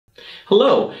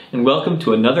Hello, and welcome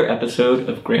to another episode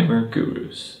of Grammar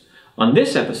Gurus. On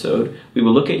this episode, we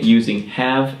will look at using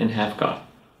have and have got.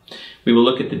 We will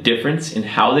look at the difference in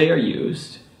how they are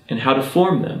used and how to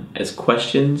form them as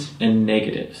questions and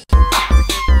negatives.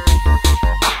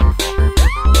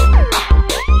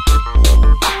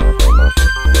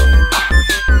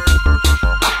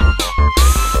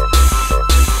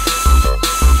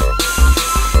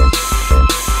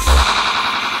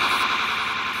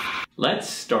 Let's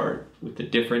start with the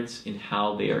difference in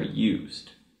how they are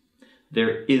used.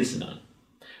 There is none.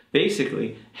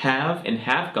 Basically, have and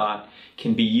have got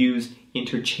can be used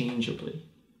interchangeably.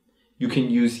 You can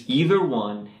use either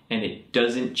one and it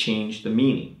doesn't change the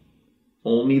meaning.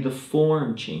 Only the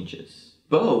form changes.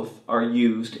 Both are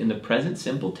used in the present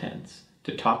simple tense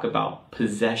to talk about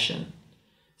possession,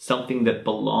 something that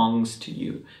belongs to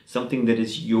you, something that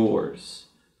is yours.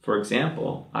 For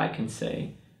example, I can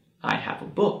say, I have a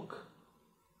book.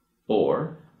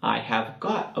 Or, I have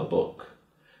got a book.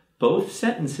 Both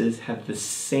sentences have the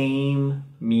same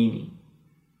meaning.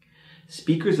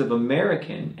 Speakers of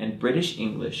American and British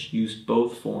English use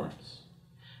both forms.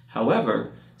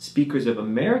 However, speakers of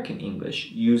American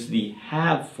English use the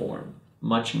have form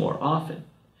much more often,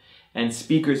 and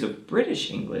speakers of British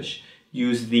English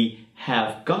use the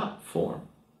have got form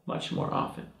much more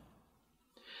often.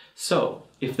 So,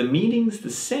 if the meaning's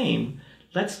the same,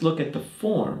 let's look at the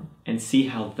form and see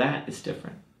how that is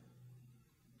different.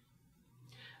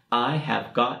 I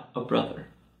have got a brother.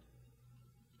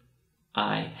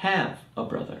 I have a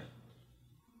brother.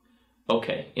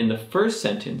 Okay, in the first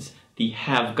sentence, the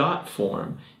have got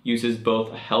form uses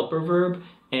both a helper verb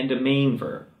and a main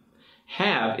verb.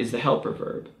 Have is the helper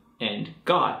verb, and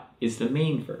got is the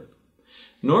main verb.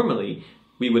 Normally,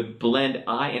 we would blend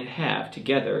I and have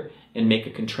together and make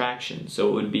a contraction, so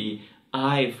it would be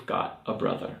I've got a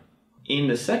brother. In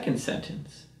the second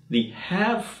sentence, the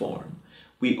have form,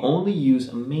 we only use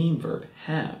a main verb,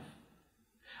 have.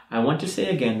 I want to say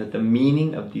again that the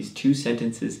meaning of these two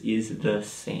sentences is the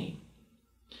same.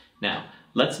 Now,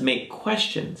 let's make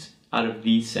questions out of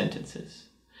these sentences.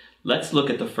 Let's look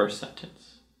at the first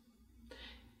sentence.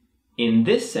 In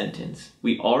this sentence,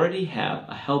 we already have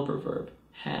a helper verb,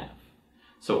 have.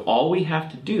 So all we have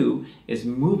to do is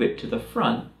move it to the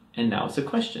front, and now it's a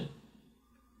question.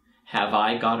 Have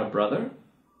I got a brother?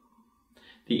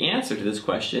 The answer to this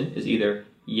question is either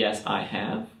yes, I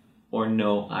have, or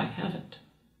no, I haven't.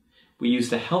 We use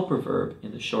the helper verb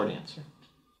in the short answer.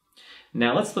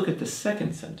 Now let's look at the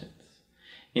second sentence.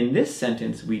 In this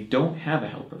sentence, we don't have a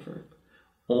helper verb,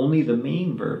 only the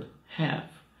main verb, have.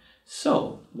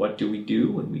 So, what do we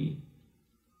do when we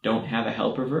don't have a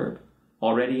helper verb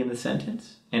already in the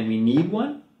sentence, and we need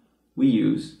one? We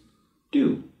use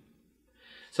do.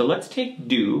 So let's take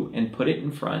do and put it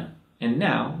in front, and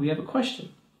now we have a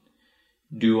question.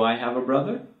 Do I have a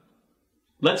brother?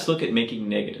 Let's look at making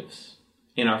negatives.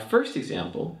 In our first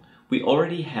example, we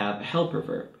already have a helper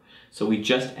verb, so we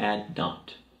just add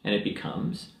not, and it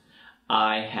becomes,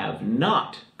 I have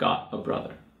not got a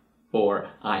brother, or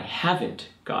I haven't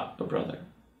got a brother.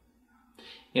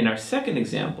 In our second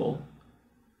example,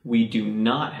 we do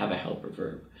not have a helper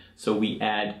verb, so we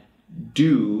add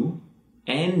do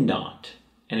and not,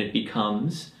 and it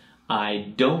becomes,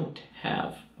 I don't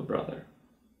have a brother.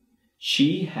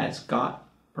 She has got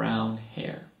brown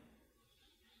hair.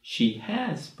 She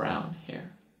has brown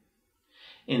hair.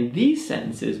 In these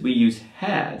sentences, we use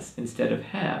has instead of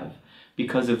have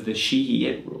because of the she, he,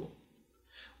 it rule.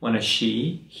 When a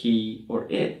she, he,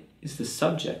 or it is the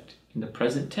subject in the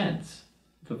present tense,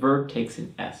 the verb takes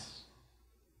an S.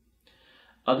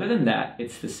 Other than that,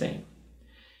 it's the same.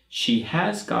 She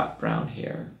has got brown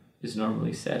hair is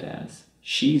normally said as,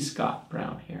 she's got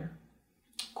brown hair.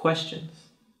 Questions.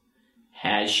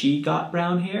 Has she got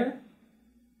brown hair?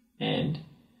 And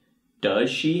does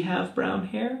she have brown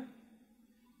hair?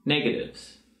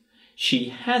 Negatives. She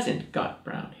hasn't got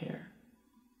brown hair.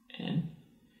 And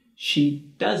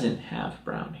she doesn't have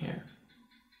brown hair.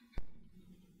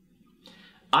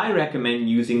 I recommend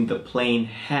using the plain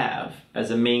have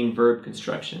as a main verb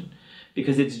construction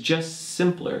because it's just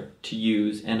simpler to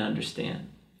use and understand.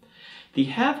 The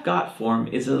have got form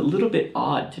is a little bit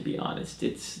odd, to be honest.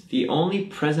 It's the only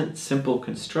present simple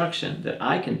construction that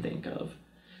I can think of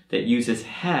that uses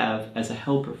have as a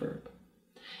helper verb.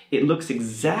 It looks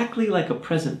exactly like a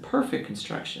present perfect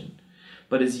construction,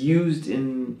 but is used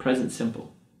in present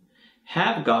simple.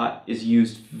 Have got is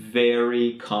used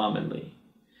very commonly.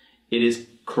 It is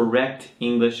correct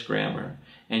English grammar,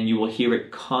 and you will hear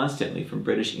it constantly from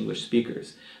British English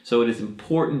speakers. So it is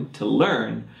important to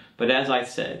learn, but as I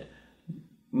said,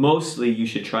 mostly you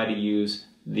should try to use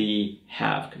the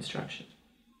have construction.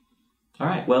 All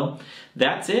right, well,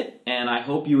 that's it, and I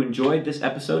hope you enjoyed this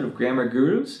episode of Grammar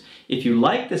Gurus. If you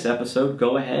like this episode,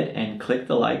 go ahead and click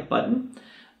the like button.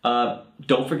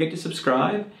 Don't forget to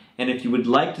subscribe, and if you would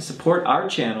like to support our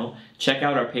channel, check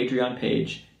out our Patreon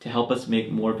page to help us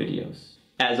make more videos.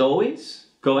 As always,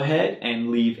 go ahead and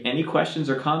leave any questions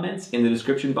or comments in the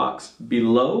description box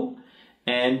below,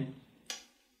 and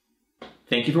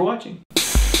thank you for watching.